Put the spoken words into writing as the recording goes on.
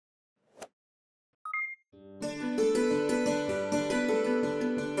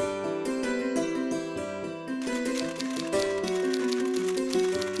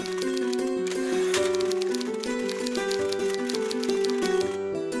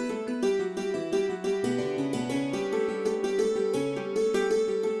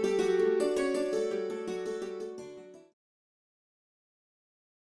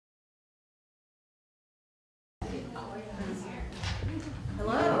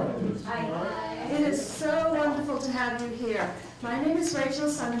to have you here. My name is Rachel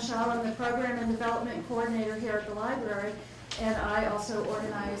Seneschal. I'm the Program and Development Coordinator here at the library, and I also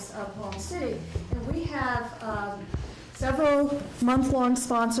organize Poem City. And we have several month-long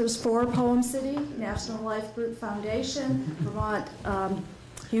sponsors for Poem City: National Life Group Foundation, Vermont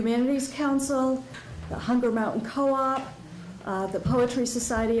Humanities Council, the Hunger Mountain Co-op, the Poetry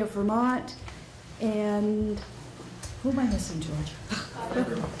Society of Vermont, and who am I missing, George?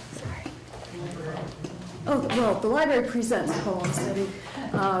 Sorry. Oh, well, the library presents Poem City.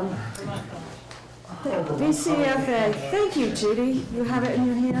 VCFA. Thank you, Judy. You have it in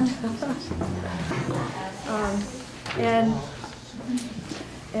your hand.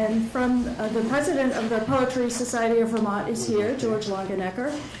 And from the president of the Poetry Society of Vermont is here, George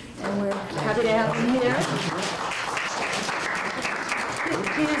Longenecker, and we're happy to have him here.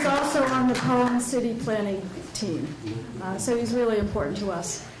 He is also on the Poem City planning team, so he's really important to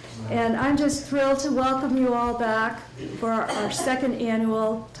us. And I'm just thrilled to welcome you all back for our second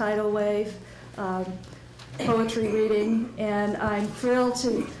annual Tidal Wave poetry reading. And I'm thrilled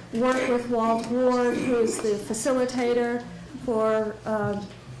to work with Walt Ward, who is the facilitator for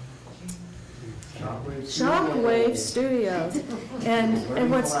Shockwave Studios.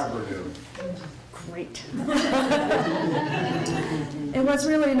 And what's great. And what's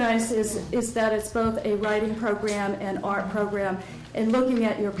really nice is that it's both a writing program and art program. And looking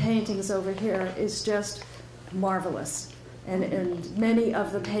at your paintings over here is just marvelous. And many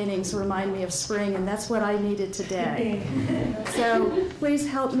of the paintings remind me of spring, and that's what I needed today. So please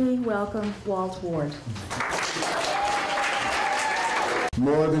help me welcome Walt Ward.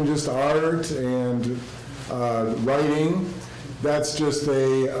 More than just art and writing, that's just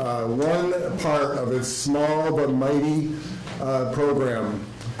one part of a small but mighty program.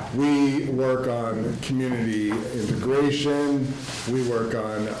 We work on community integration, we work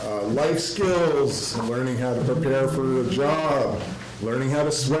on life skills, learning how to prepare for a job, learning how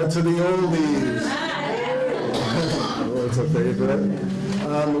to sweat to the oldies. That's a favorite.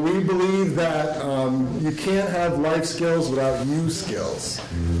 We believe that you can't have life skills without you skills.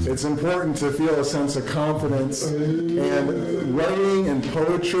 It's important to feel a sense of confidence, and writing and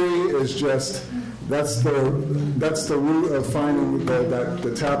poetry is just, that's the root of finding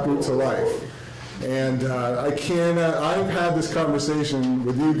the taproot to life. And I've had this conversation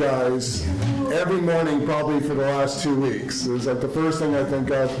with you guys every morning probably for the last 2 weeks. It was like the first thing I think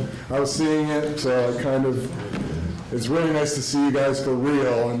of. I was seeing it it's really nice to see you guys for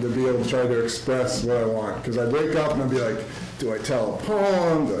real and to be able to try to express what I want. Because I wake up and I'll be like, do I tell a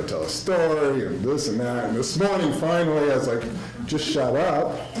poem? Do I tell a story? And this and that. And this morning, finally, I was like, just shut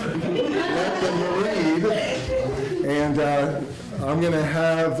up. Let them read. And I'm going to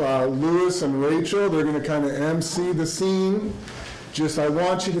have Louis and Rachel. They're going to kind of MC the scene. I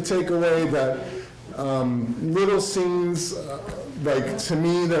want you to take away that little scenes, like to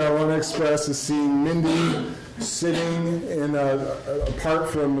me, that I want to express is seeing Mindy sitting apart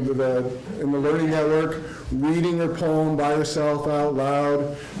from in the Learning Network, reading her poem by herself out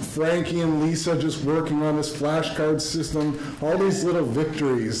loud, Frankie and Lisa just working on this flashcard system, all these little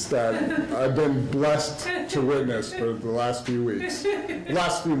victories that I've been blessed to witness for the last few weeks,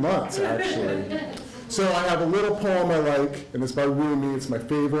 last few months actually. So I have a little poem I like, and it's by Rumi, it's my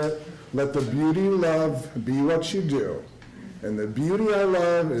favorite. Let the beauty you love be what you do. And the beauty I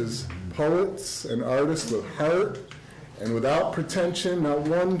love is poets and artists with heart and without pretension, not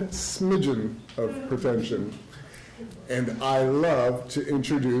one smidgen of pretension. And I love to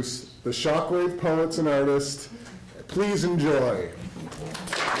introduce the Shockwave poets and artists. Please enjoy.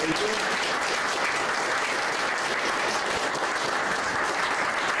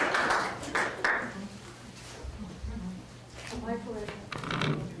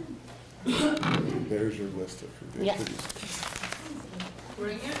 There's your list of activities.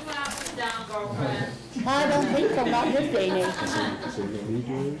 Bring your glasses down, girlfriend. I don't think so, not this day and age. So you need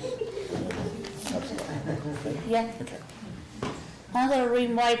yours? Yeah. Okay. I'm going to read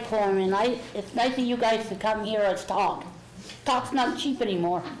my poem, and it's nice of you guys to come hear us talk. Talk's not cheap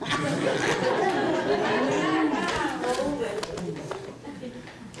anymore.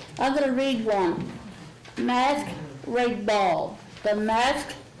 I'm going to read one. Masquerade Ball. The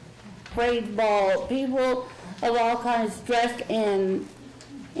Masquerade Ball. People of all kinds dressed in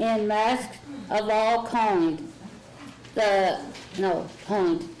masks of all kinds.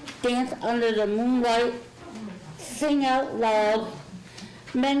 Dance under the moonlight, sing out loud.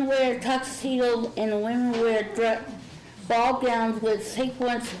 Men wear tuxedos and women wear ball gowns with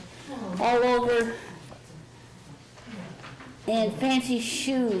sequins all over and fancy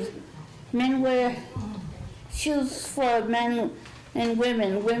shoes. Men wear shoes for men and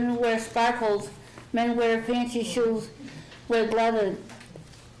women. Women wear sparkles Men wear fancy shoes with leather.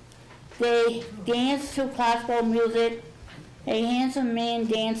 They dance to classical music. A handsome man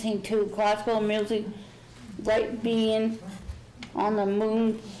dancing to classical music, like being on the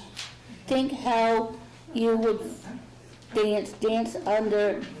moon. Think how you would dance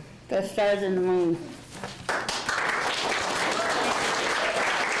under the stars and the moon.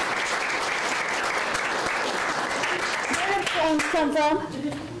 Where do poems come from?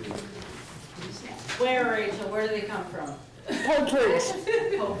 Where, Rachel? Where do they come from? Poetry.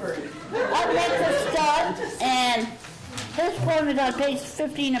 Potpourri. I'd like to start, and this poem is on page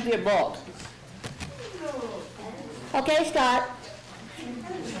 15 of your book. Okay, Scott.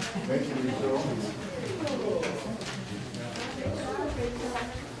 Thank you, Rachel.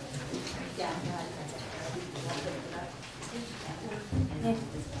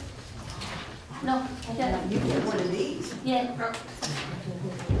 No, You get one of these. yeah.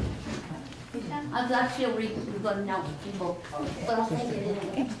 I'm actually going to announce people, but I'll take it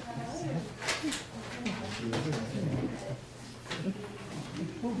anyway.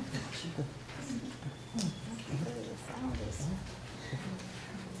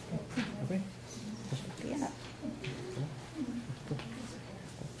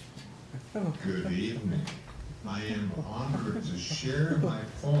 Good evening. I am honored to share my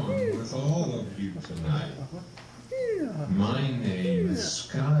poem with all of you tonight. My name is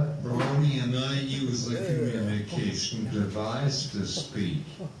Scott Brody, and I use a communication device to speak.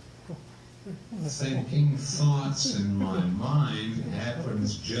 Thinking thoughts in my mind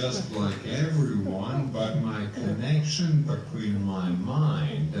happens just like everyone, but my connection between my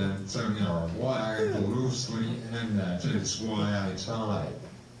mind and tongue are wired loosely, and that is why I type.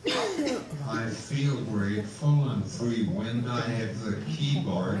 I feel grateful and free when I have the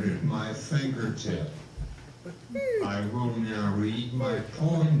keyboard at my fingertip. I will now read my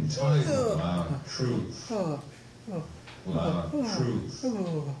poem titled Loud Truth. Loud Truth.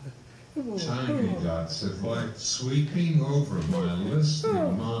 Tiny dots of light sweeping over my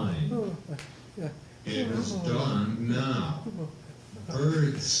listening mind. It is dawn now.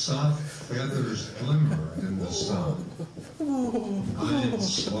 Birds' soft feathers glimmer in the sun. I am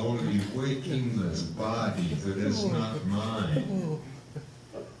slowly waking this body that is not mine.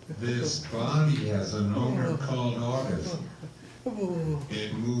 This body has an owner called autism.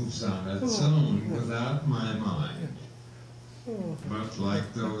 It moves on its own without my mind. But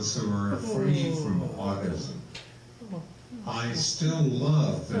like those who are free from autism, I still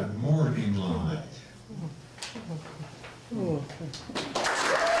love that morning light.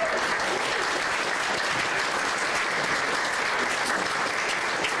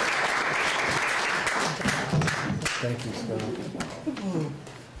 Thank you, Scott.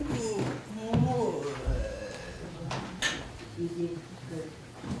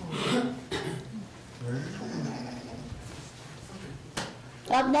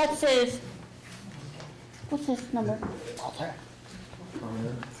 Up next is, what's this number? Connor.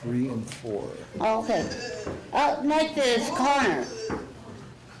 3 and 4. Okay. Up next is Connor.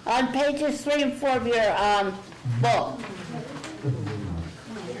 On pages 3 and 4 of your book.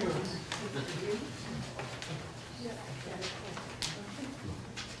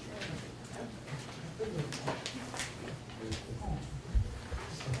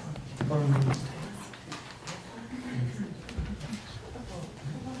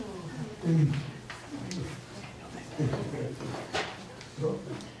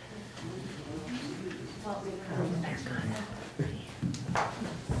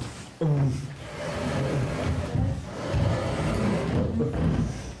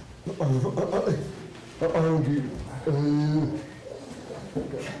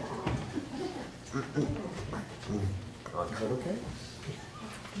 Okay.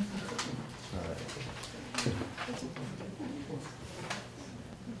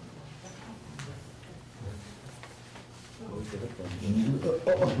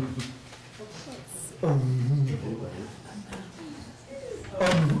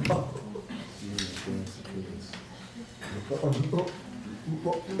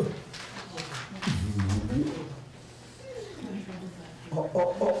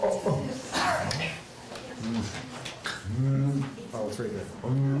 Oh, it's right there.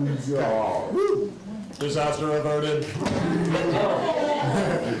 Disaster averted.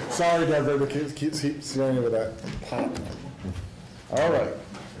 Sorry, Denver, the kids keep staring over that pot. All right.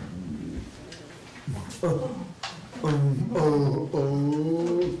 Hello,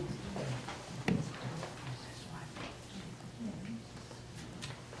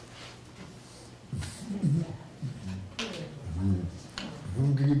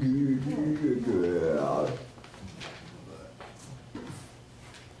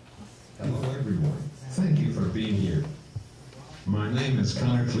 everyone. Thank you for being here. My name is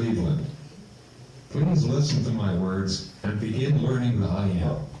Connor Cleveland. Please listen to my words and begin learning the I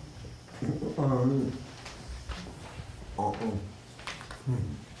am.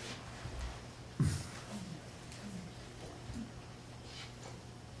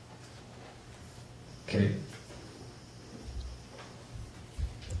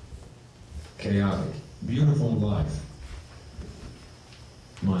 Chaotic, beautiful life.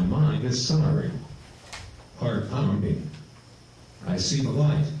 My mind is sorry, heart pounding. I see the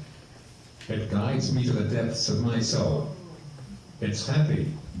light. It guides me to the depths of my soul. It's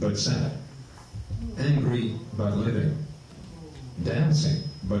happy, but sad. Angry, but living. Dancing,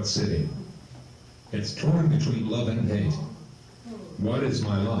 but sitting. It's torn between love and hate. What is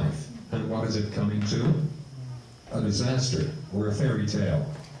my life, and what is it coming to? A disaster, or a fairy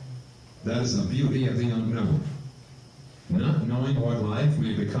tale. That is the beauty of the unknown. Not knowing what life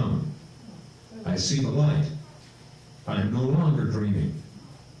may become. I see the light. I am no longer dreaming.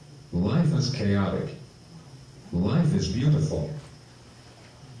 Life is chaotic. Life is beautiful.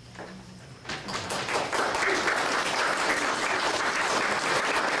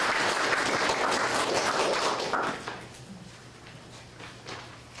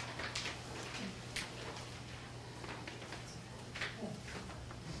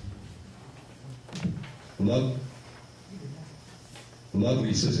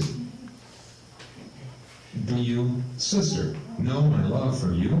 Lovely sister. Do you, sister, know my love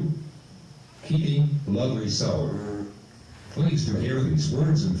for you? Kitty, lovely soul. Please do hear these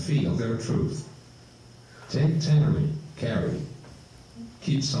words and feel their truth. Take tenderly, carry.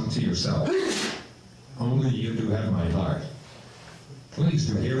 Keep some to yourself. Only you do have my heart. Please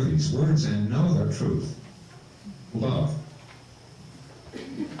do hear these words and know their truth. Love.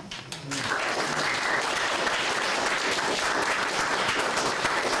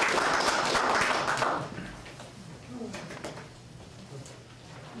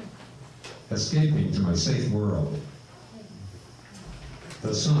 Escaping to my safe world.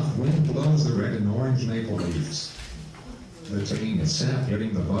 The soft wind blows the red and orange maple leaves. The tinging of sap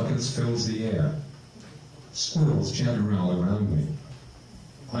hitting the buckets fills the air. Squirrels chatter all around me.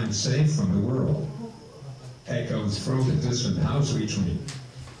 I'm safe from the world. Echoes from a distant house reach me.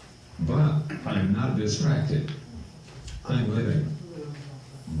 But I'm not distracted. I'm living.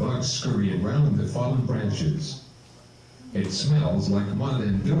 Bugs scurry around the fallen branches. It smells like mud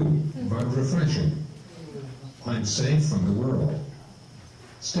and dew, but refreshing. I'm safe from the world.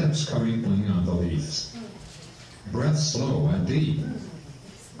 Steps crinkling on the leaves. Breath slow and deep.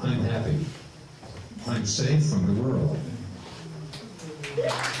 I'm happy. I'm safe from the world.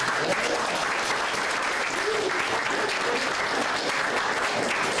 Yeah,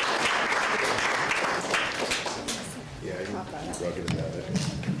 I can rug it about it.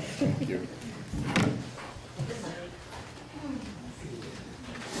 Thank you.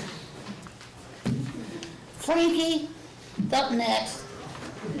 Frankie, up next,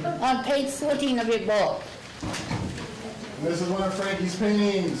 on page 14 of your book. And this is one of Frankie's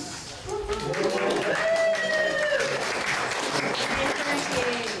paintings.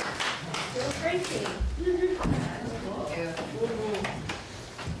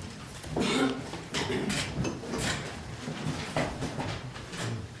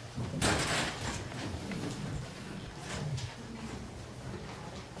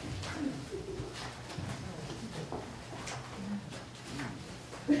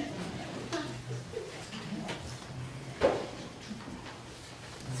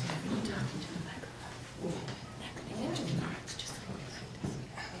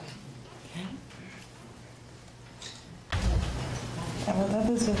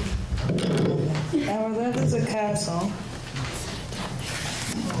 That is a castle.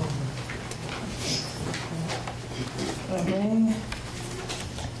 A ring,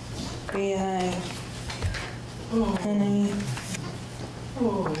 beehive, honey,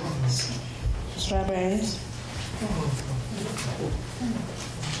 strawberries,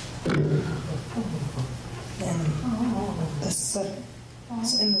 and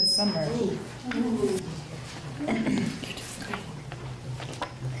in the summer.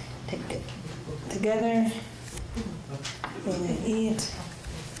 Together, when they eat,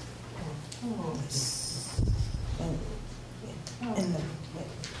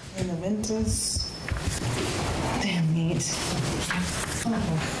 in the winters, their meat.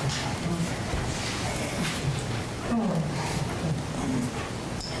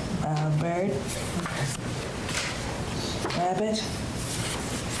 Bird, rabbit,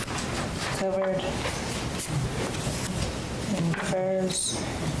 covered in furs,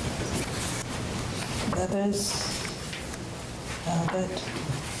 leathers, velvet,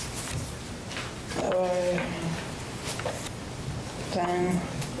 or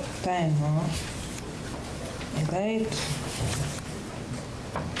diagonal, a light,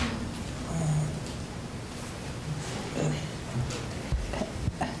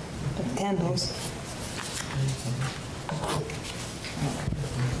 candles,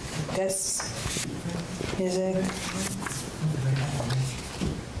 guests, music,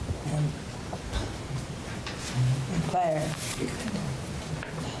 and fire.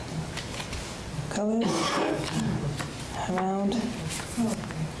 Colors around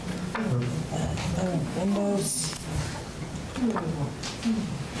windows,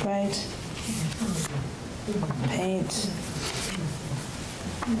 bright, paint,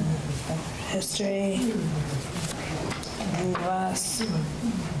 history, and glass,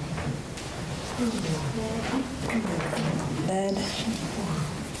 lead,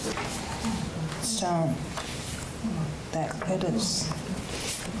 stone that could have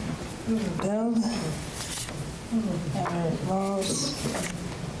build our walls,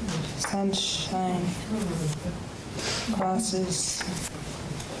 sunshine crosses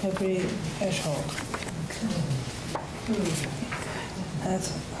every threshold. That's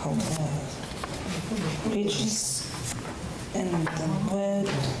hope. Reaches in the wood,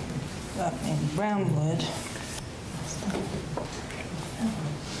 in brown wood,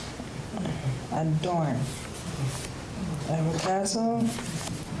 adorn our castle,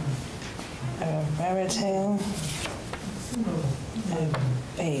 our fairy tale,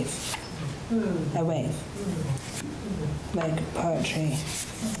 a wave, like poetry.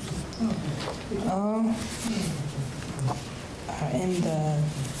 All are in the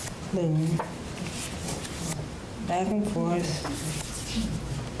loom, back and forth,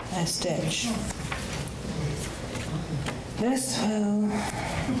 a stitch. This will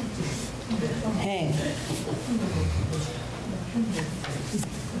hang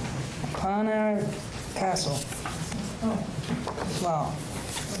upon our castle wall.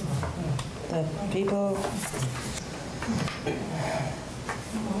 The people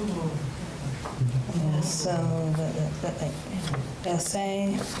so they'll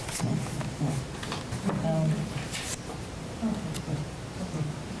say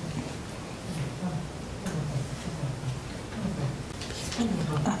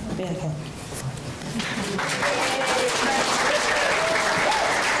beautiful.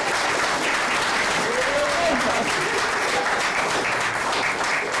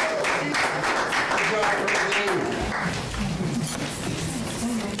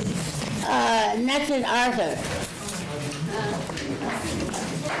 Next is Arthur.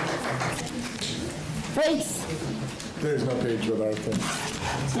 Please. There's no page with Arthur.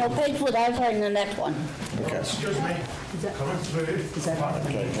 No page with Arthur in the next one. Okay. Excuse me. Coming through.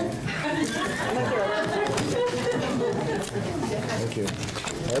 Okay. Thank you.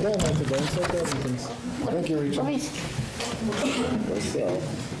 Hold on, Arthur. Don't say that. Thank you, Rachel. Please. So,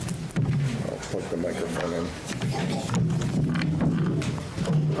 I'll plug the microphone in.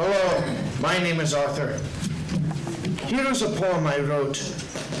 Hello, my name is Arthur. Here is a poem I wrote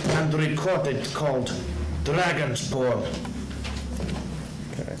and recorded called Dragon's Poem.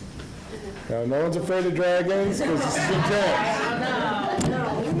 Okay. Now, no one's afraid of dragons because this is intense.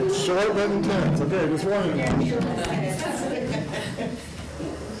 It's short but intense. Okay, just one.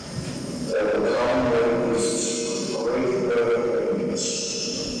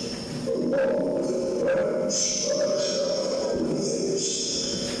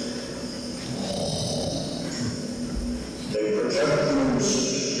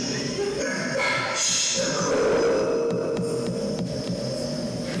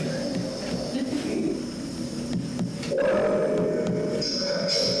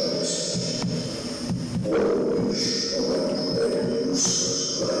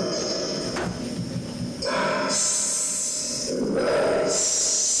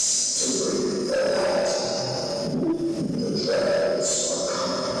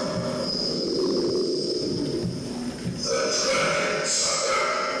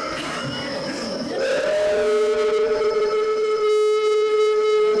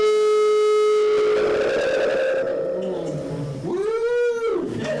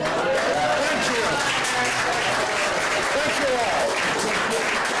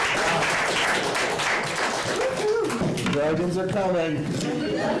 Dragons are coming.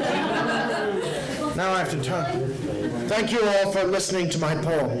 Now I have to turn. Thank you all for listening to my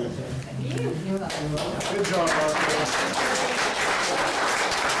poem. Good job, Arthur.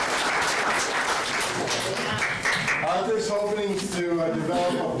 Arthur's hoping to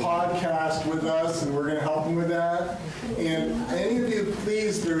develop a podcast with us, and we're going to help him with that. And any of you,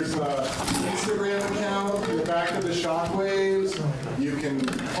 please, there's an Instagram account in the back of the Shockwaves. You can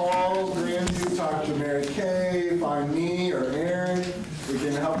call Grandview talk to Mary Kay, find me or Aaron. We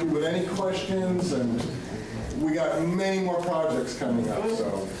can help you with any questions, and we got many more projects coming up,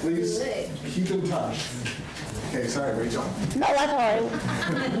 so please keep in touch. Okay, sorry, Rachel. No, that's all right.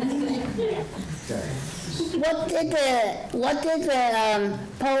 Okay. What did the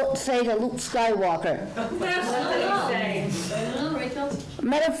poet say to Luke Skywalker?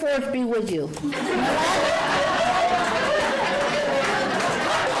 Metaphors be with you.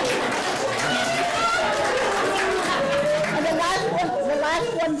 And the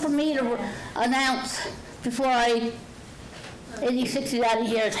last one for me to announce before I 80-60 out of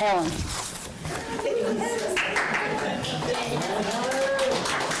here is Helen.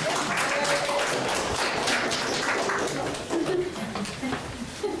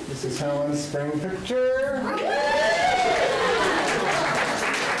 This is Helen's spring picture.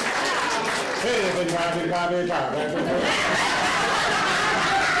 Hey, everybody.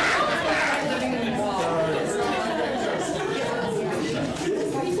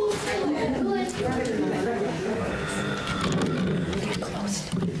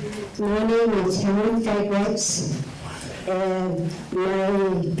 My name is Helen Favorites, and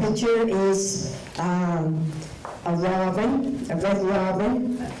my picture is a robin, a red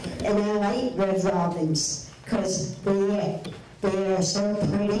robin, and I like red robins because they are so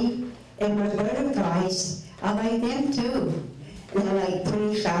pretty. And my butterflies, I like them too. And I like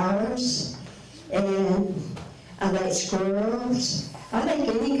pretty flowers, and I like squirrels. I like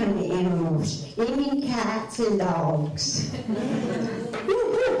any kind of animals, even cats and dogs.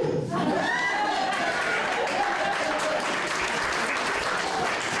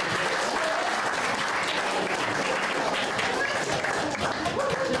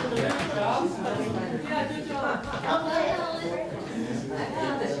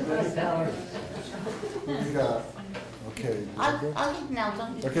 Okay. I'll get now.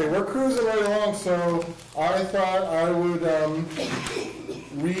 Okay, we're cruising right along, so I thought I would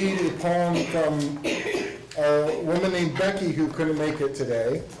read a poem from a woman named Becky who couldn't make it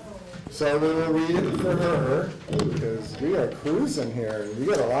today. So we will read it for her, because we are cruising here. We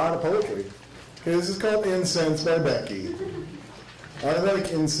got a lot of poetry. Okay, this is called Incense by Becky. I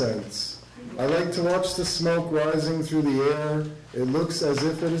like incense. I like to watch the smoke rising through the air. It looks as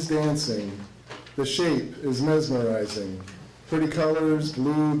if it is dancing. The shape is mesmerizing. Pretty colors,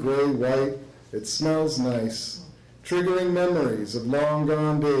 blue, gray, white. It smells nice. Triggering memories of long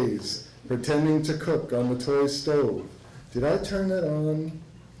gone days, pretending to cook on the toy stove. Did I turn that on?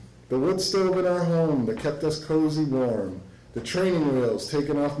 The wood stove in our home that kept us cozy warm. The training wheels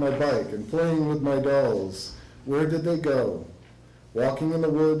taken off my bike and playing with my dolls. Where did they go? Walking in the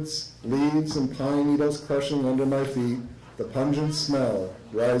woods, leaves and pine needles crushing under my feet, the pungent smell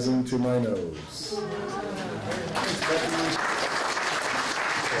rising to my nose.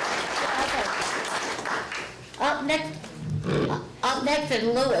 Up next is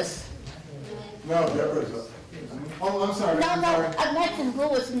Lewis. No, Deborah's up. Oh, I'm sorry. No, I'm no, sorry. up next is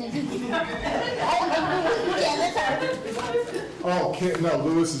Lewis. Yeah, that's all right. Oh, no,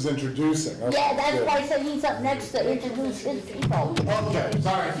 Lewis is introducing. Okay, Yeah, that's good. why I said he's up next to introduce his people. Okay,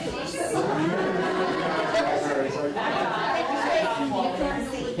 sorry.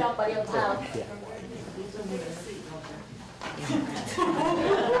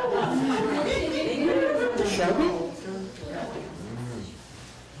 Shelby?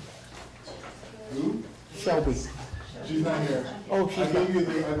 Who? Shelby. She's not here. Oh, she's I gave you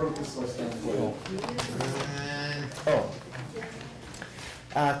the, I wrote this list down for you.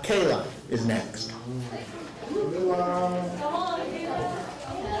 Kayla is next.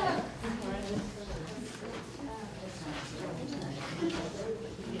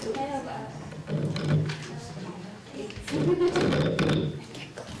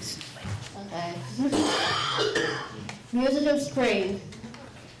 Okay. Music of spring.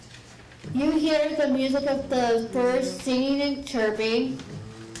 You hear the music of the birds singing and chirping.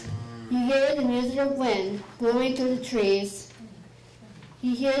 You hear the music of wind blowing through the trees.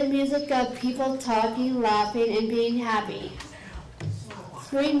 You hear the music of people talking, laughing, and being happy.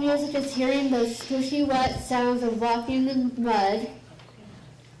 Spring music is hearing the squishy, wet sounds of walking in the mud.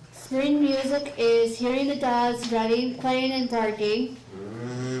 Spring music is hearing the dogs running, playing, and barking.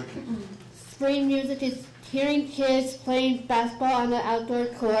 Spring music is hearing kids playing basketball on the outdoor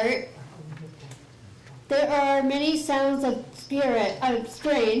court. There are many sounds of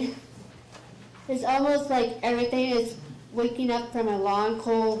spring. It's almost like everything is waking up from a long,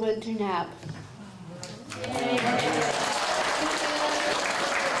 cold winter nap.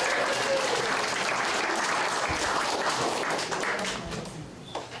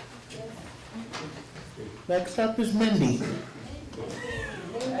 Next up is Mindy.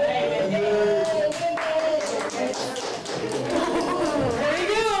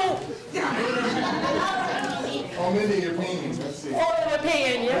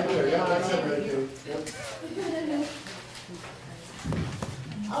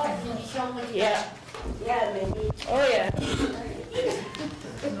 show me. Yeah. Yeah, maybe. Oh, yeah.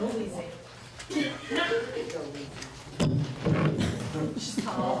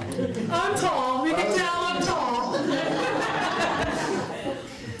 I'm tall, you can tell I'm tall.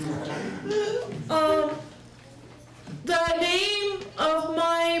 The name of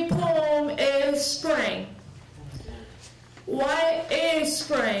my poem is Spring. What is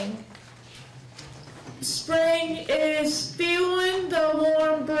spring? Spring is feeling the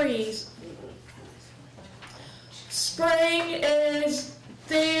warm breeze. Spring is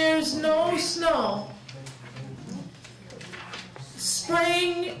there's no snow.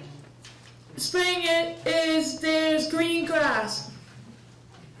 Spring is there's green grass.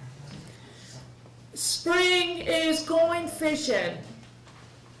 Spring is going fishing.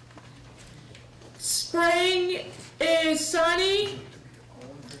 Spring is sunny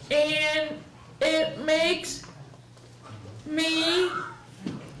and it makes me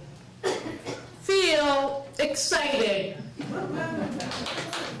feel excited.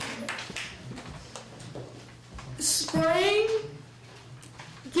 Spring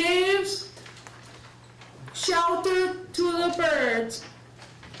gives shelter to the birds.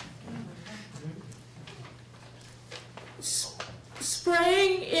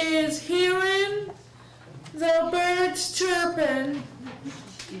 Spring is hearing the birds chirping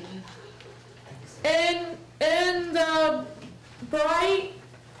and the bright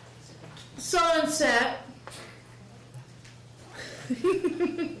sunset.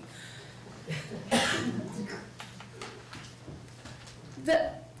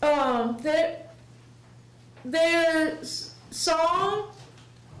 Their song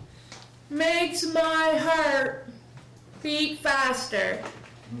makes my heart beat faster.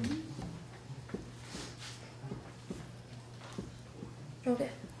 Okay.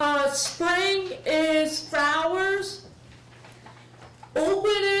 Spring is flowers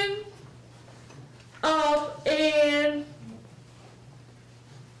opening up and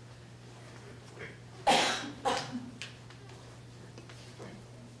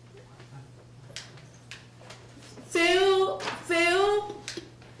fill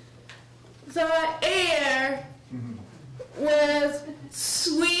the air with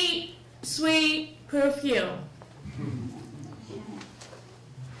sweet, sweet perfume.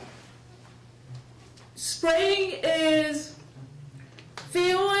 Spring is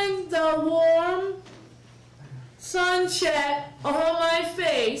feeling the warm sunshine on my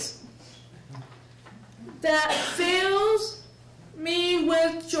face that fills me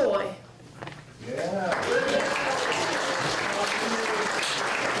with joy.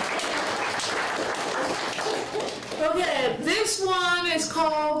 Okay, this one is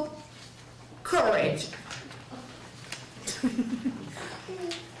called Courage.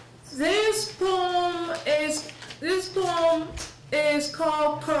 This poem is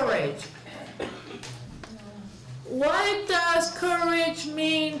called Courage. What does courage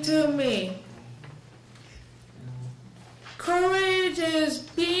mean to me? Courage is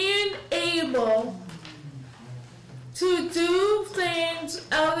being able to do things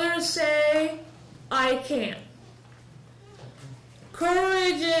others say I can't.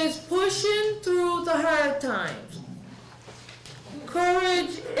 Courage is pushing through the hard times.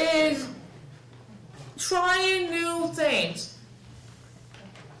 Courage is trying new things.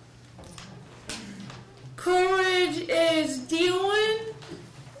 Courage is dealing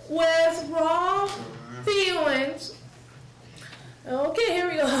with raw feelings. Okay, here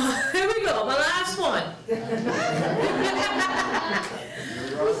we go. Here we go, my last one.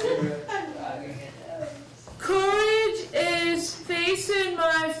 Courage is facing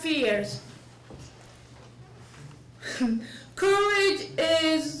my fears. Courage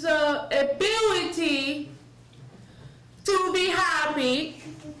is the ability to be happy.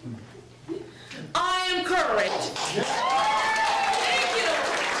 I am courage. Thank you.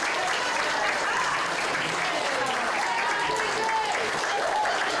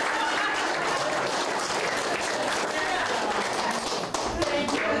 Thank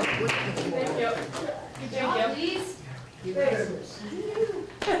you. Thank you. Thank you. Please. Yes.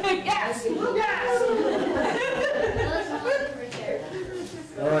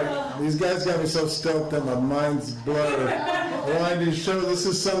 All right, these guys got me so stoked that my mind's blurred. I wanted to show, this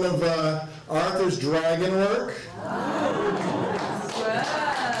is some of Arthur's dragon work.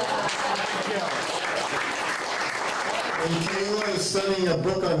 And Kayla is studying a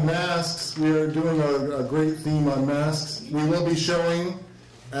book on masks. We are doing a great theme on masks. We will be showing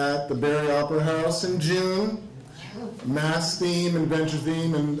at the Barrie Opera House in June. Mask theme, adventure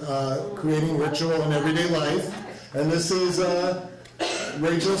theme, and creating ritual in everyday life. And this is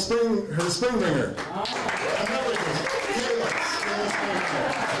Rachel Springbringer.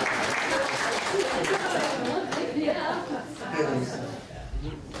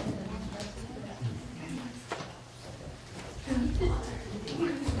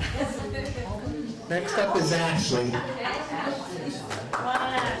 Ashley.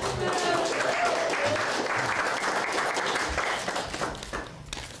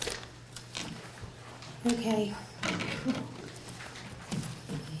 Okay.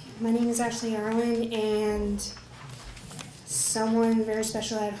 My name is Ashley Arlen, and someone very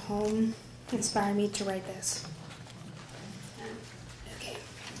special at home inspired me to write this. Okay.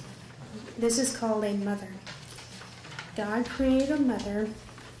 This is called A Mother. God created a mother.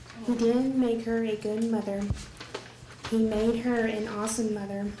 He didn't make her a good mother. He made her an awesome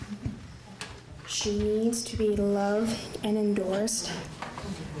mother. She needs to be loved and endorsed.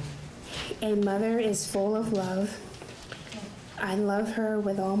 A mother is full of love. I love her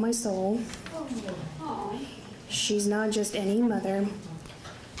with all my soul. She's not just any mother.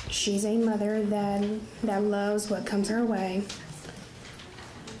 She's a mother that loves what comes her way.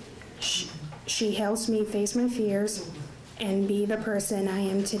 She helps me face my fears and be the person I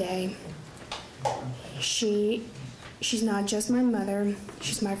am today. She's not just my mother,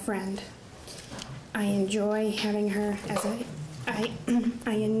 she's my friend. I enjoy having her as a I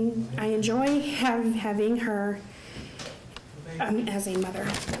enjoy having her as a mother.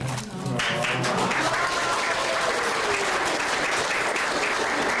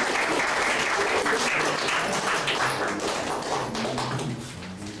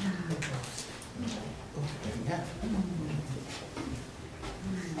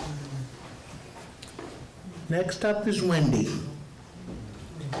 Next up is Wendy.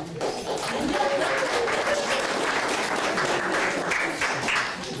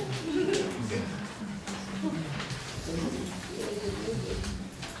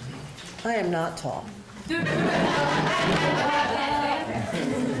 I am not tall.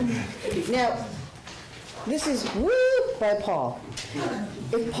 Now, this is Woo by Paul.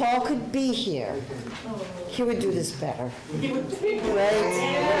 If Paul could be here, he would do this better. Right?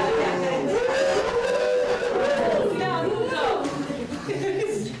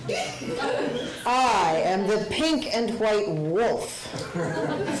 I am the pink and white wolf.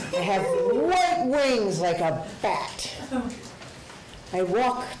 I have white wings like a bat. I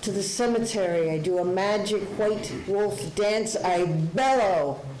walk to the cemetery. I do a magic white wolf dance. I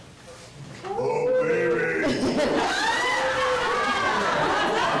bellow. Oh, baby.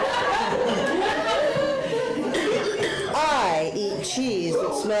 I eat cheese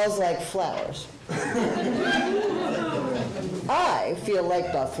that smells like flowers. I feel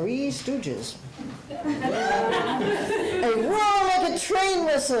like the Three Stooges. I roar like a train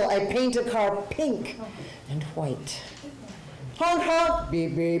whistle. I paint a car pink and white. Honk, honk,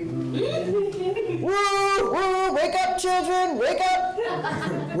 beep, beep. Woo, woo, wake up, children, wake up.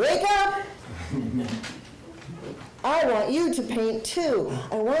 Wake up. I want you to paint too.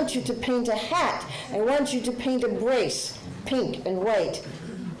 I want you to paint a hat. I want you to paint a brace, pink and white.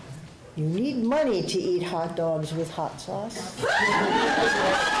 You need money to eat hot dogs with hot sauce.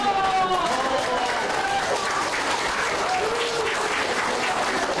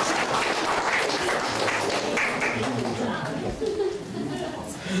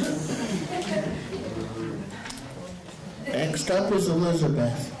 Next up is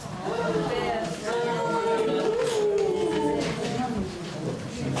Elizabeth.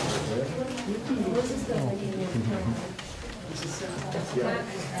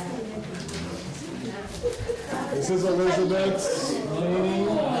 This is Elizabeth's painting.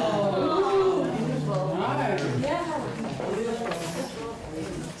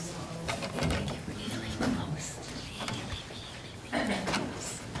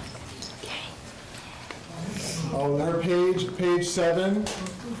 Oh, her page 7.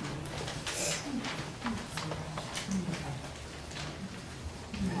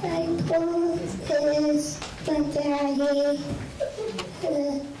 My Paul is my daddy.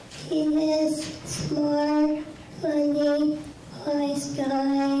 He is smart, funny, wise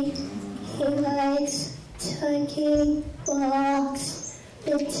guy. He likes taking walks,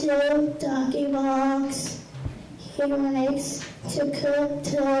 the 2 doggy walks. He likes to cook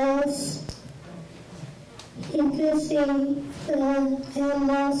toast. He could sing the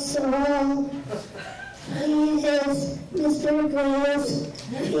animal song. He is Mr. Gross.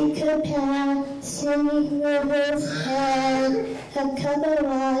 He could pass singing rivers and a cup of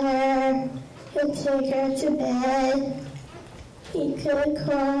water. He'd take her to bed. He could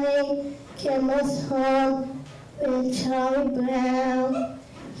cry, get us home with Charlie Brown.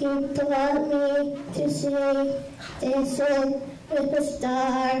 He brought me to see Dancing with the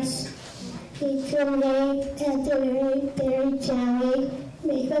Stars. He could make berry jelly,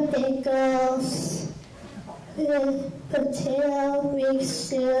 make a pickles, with potato weak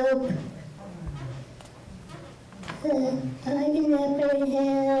soup. I'm in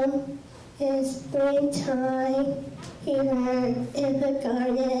Abraham, In springtime, he learned in the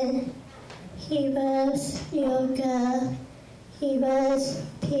garden. He was yoga. He was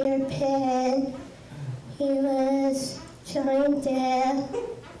Peter Pan. He was Johnny Depp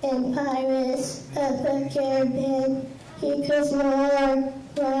and Pirates of the Caribbean. He was more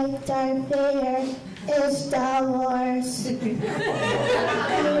like Darth Vader in Star Wars. He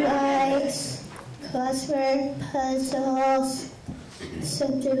likes crossword puzzles,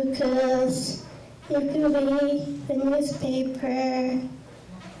 Sudokus. He could read the newspaper.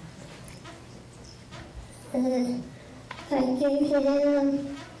 I gave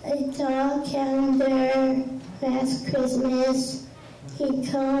him a doll calendar last Christmas. He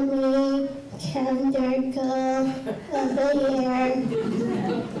called me Calendar Girl of the Year.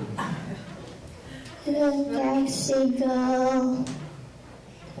 Galaxy Girl,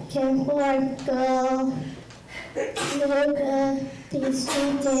 Camboard Girl, Yoga,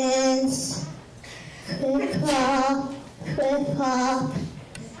 Disney Dance, Quick Hop, Quick Hop,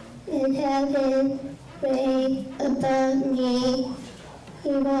 in heaven, way above me. He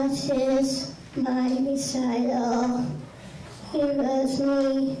watches my recital. He loves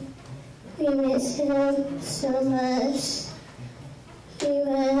me. We miss him so much. He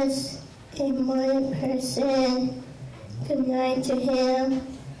was a morning person. Good night to him.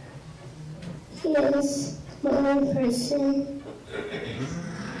 He is a morning person.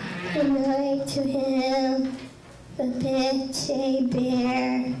 Good night to him. The big teddy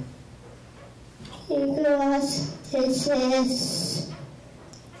bear. He washes dishes.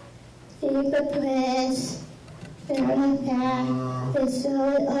 David Press, Veronica,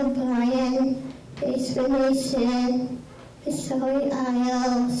 Zoe O'Brien, Explanation, Zoe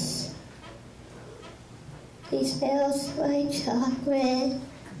Isles. He smells like chocolate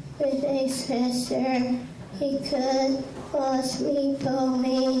with a scissor. He could wash me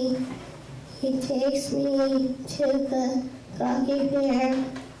going. He takes me to the Doggy Bear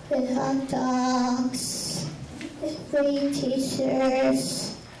with hot dogs and free t-shirts.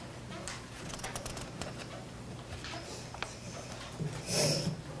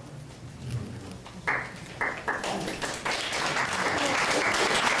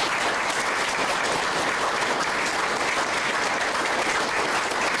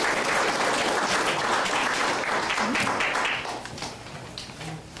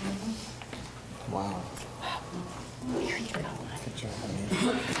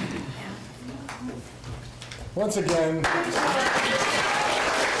 Once again, who's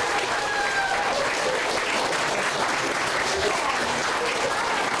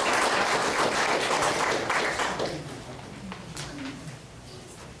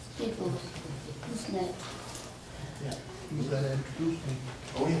next? Yeah, you gotta introduce me.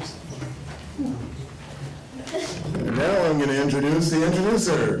 Oh, yes. And now I'm going to introduce the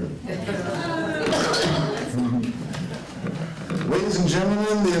introducer. Ladies and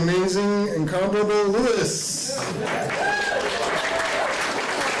gentlemen, the amazing, incomparable Louis.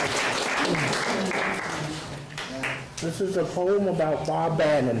 This is a poem about Bob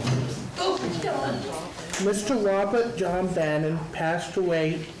Bannon. Mr. Robert John Bannon passed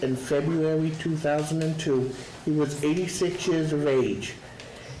away in February 2002. He was 86 years of age.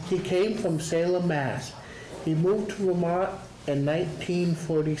 He came from Salem, Mass. He moved to Vermont in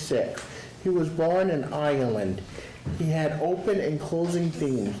 1946. He was born in Ireland. He had open and closing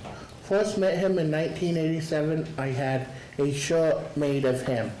themes. First met him in 1987. I had a shirt made of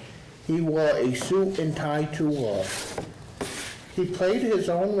him. He wore a suit and tie to work. He played his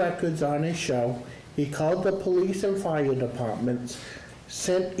own records on his show. He called the police and fire departments,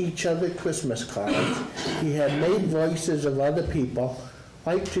 sent each other Christmas cards. He had made voices of other people,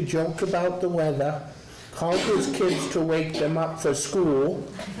 liked to joke about the weather, called his kids to wake them up for school.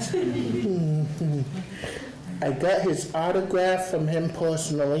 I got his autograph from him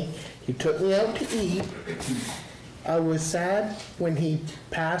personally. He took me out to eat. I was sad when he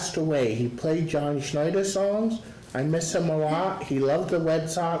passed away. He played John Schneider songs. I miss him a lot. He loved the Red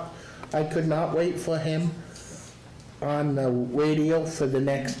Sox. I could not wait for him on the radio for the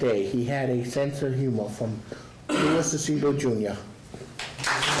next day. He had a sense of humor. From Louis Aceto Jr.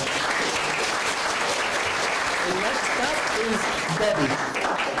 And next up is Debbie.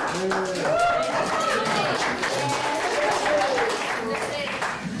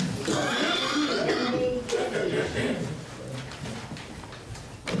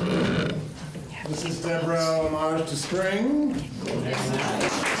 This is Deborah, homage to spring.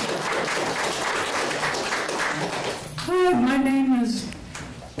 Hi, my name is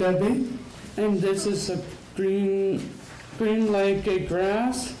Debbie, and this is a green like a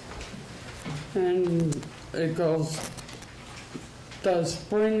grass, and it goes The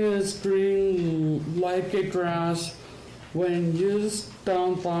spring is green like a grass. When you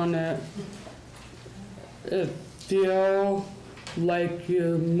stomp on it, it feels like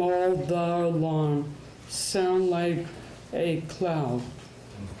you mowed the lawn. Sound like a cloud.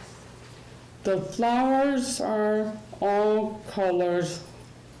 The flowers are all colors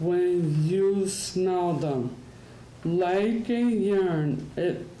when you smell them. Like a yarn,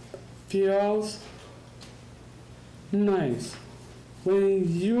 it feels nice.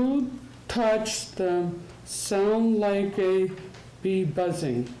 When you touch them, sound like a bee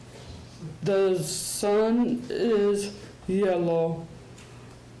buzzing. The sun is yellow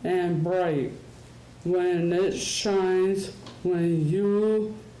and bright when it shines. When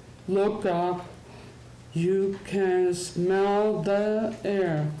you look up, you can smell the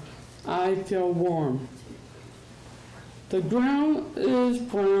air. I feel warm. The ground is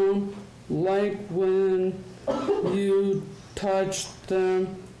brown like when you touch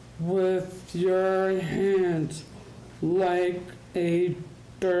them with your hands, like a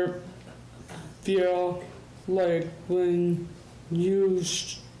dirt feel like when you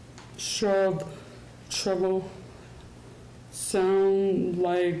shove trouble, sound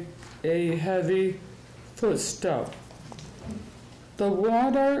like a heavy footstep. The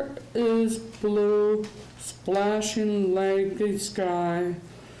water is blue, splashing like a sky.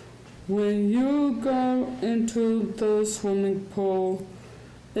 When you go into the swimming pool,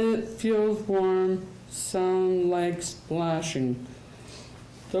 it feels warm, sound like splashing.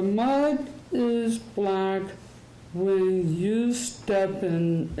 The mud is black when you step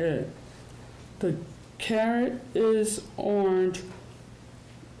in it. The carrot is orange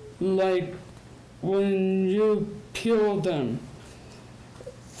like when you peel them.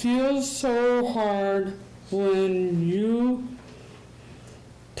 Feels so hard when you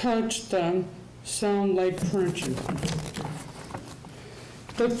touch them, sound like crunchy.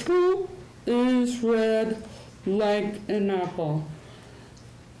 The fruit is red like an apple,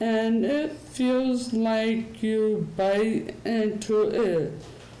 and it feels like you bite into it.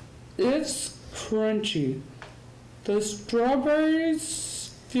 It's crunchy. The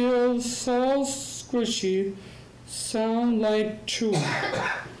strawberries feel so squishy, sound like chewing.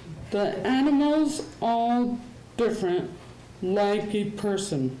 The animals all different, like a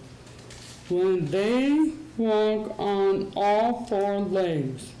person. When they walk on all four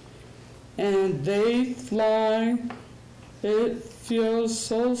legs and they fly, it feels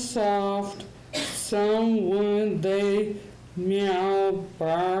so soft, sound when they meow,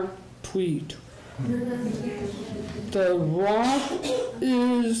 bark, tweet. The rock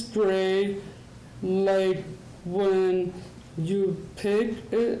is gray like when you pick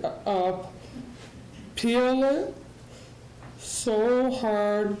it up, peel it so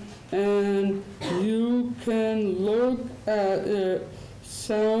hard, and you can look at it,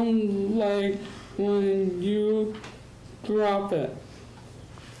 sound like when you drop it.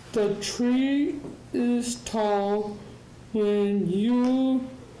 The tree is tall when you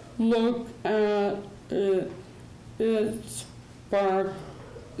look at it. Its bark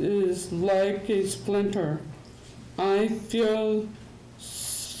is like a splinter. I feel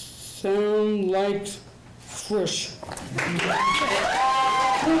sound like swoosh.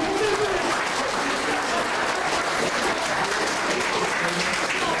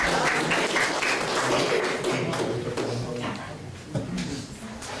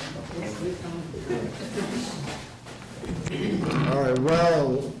 All right,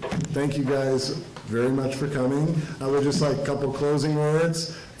 well, thank you guys very much for coming. I would just like a couple closing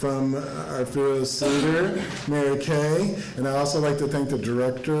words from our fearless leader, Mary Kay, and I also like to thank the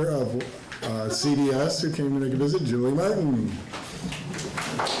director of CDS who came to make a visit, Julie Martin.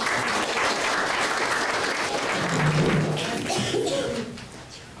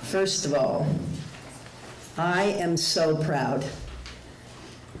 First of all, I am so proud.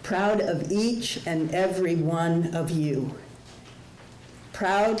 Proud of each and every one of you.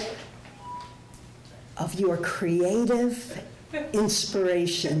 Proud of your creative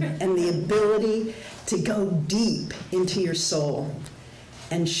inspiration and the ability to go deep into your soul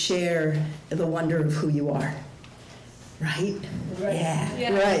and share the wonder of who you are. Right?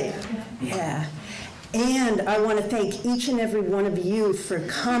 Yeah. Right. Yeah. And I want to thank each and every one of you for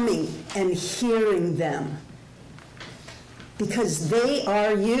coming and hearing them, because they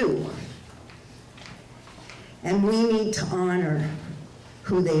are you. And we need to honor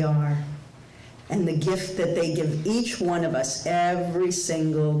who they are and the gift that they give each one of us every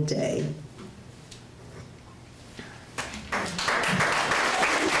single day.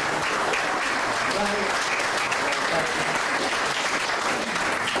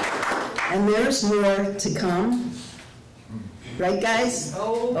 And there's more to come. Right, guys?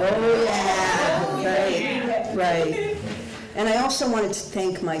 Oh yeah. Right. And I also wanted to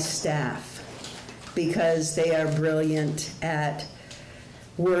thank my staff because they are brilliant at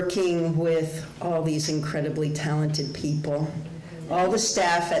working with all these incredibly talented people. All the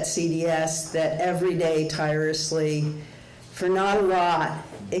staff at CDS that every day tirelessly, for not a lot,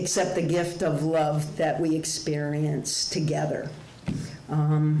 except the gift of love that we experience together.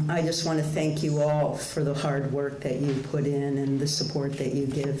 I just want to thank you all for the hard work that you put in and the support that you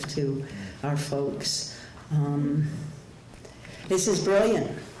give to our folks. This is brilliant,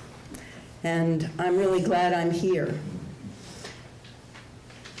 and I'm really glad I'm here.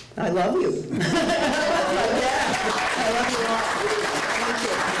 I love you. Yeah, I love you all. Thank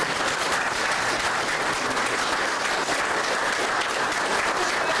you.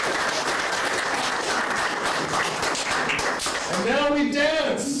 And now we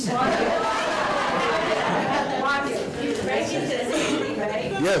dance.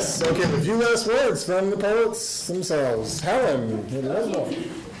 Yes, okay, a few last words from the poets themselves. Helen,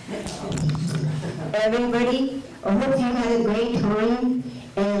 everybody, I hope you had a great time,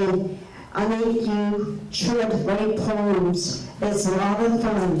 and I made you sure to write poems. It's a lot of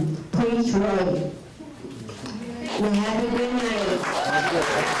fun. Please write. And have a good night.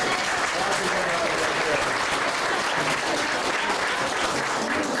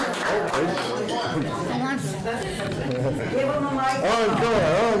 Give him a mic.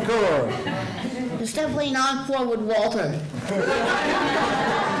 Encore. It's definitely an encore with Walter.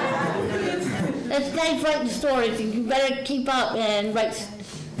 It's nice writing stories, and you better keep up and write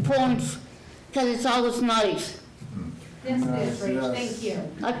poems, because it's always nice. Yes, it is, Rach. Thank you.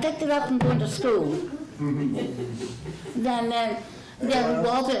 I picked it up from going to school. then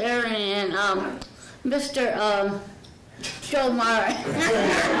Walter Aaron and Mr. Joe Mara.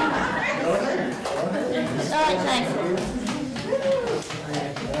 All right, thanks.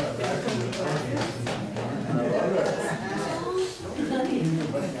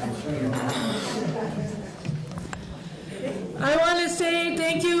 I want to say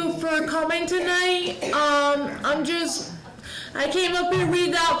thank you for coming tonight. I came up here to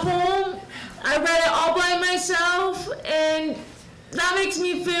read that poem. I read it all by myself, and that makes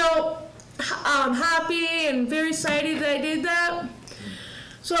me feel happy and very excited that I did that.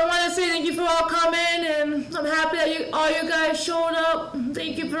 So I want to say thank you for all coming, and I'm happy that all you guys showed up.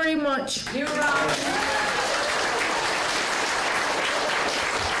 Thank you very much. You're welcome.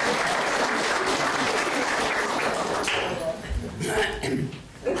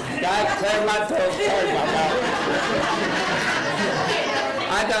 God, clear my throat. Sorry about that.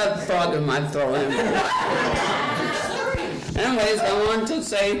 I got a frog in my throat. Anyways, I want to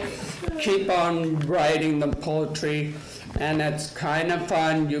say keep on writing the poetry, and it's kind of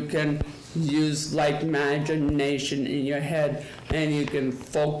fun. You can use like imagination in your head, and you can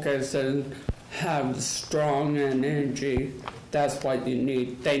focus and have strong energy. That's what you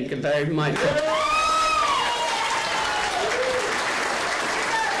need. Thank you very much.